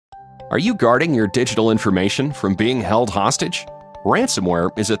Are you guarding your digital information from being held hostage?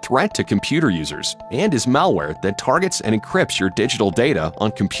 Ransomware is a threat to computer users and is malware that targets and encrypts your digital data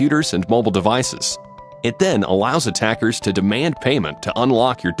on computers and mobile devices. It then allows attackers to demand payment to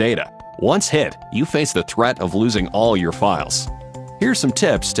unlock your data. Once hit, you face the threat of losing all your files. Here's some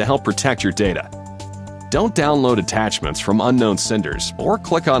tips to help protect your data. Don't download attachments from unknown senders or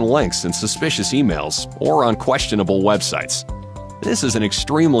click on links in suspicious emails or on questionable websites. This is an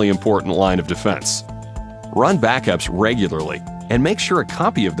extremely important line of defense. Run backups regularly and make sure a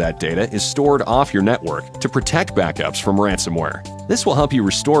copy of that data is stored off your network to protect backups from ransomware. This will help you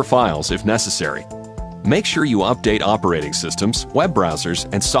restore files if necessary. Make sure you update operating systems, web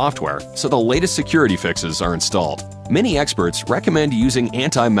browsers, and software so the latest security fixes are installed. Many experts recommend using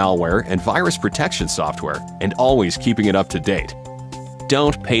anti-malware and virus protection software and always keeping it up to date.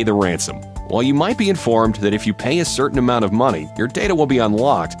 Don't pay the ransom. While you might be informed that if you pay a certain amount of money, your data will be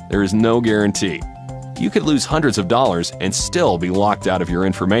unlocked, there is no guarantee. You could lose hundreds of dollars and still be locked out of your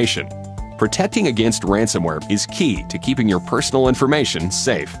information. Protecting against ransomware is key to keeping your personal information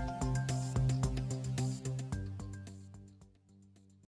safe.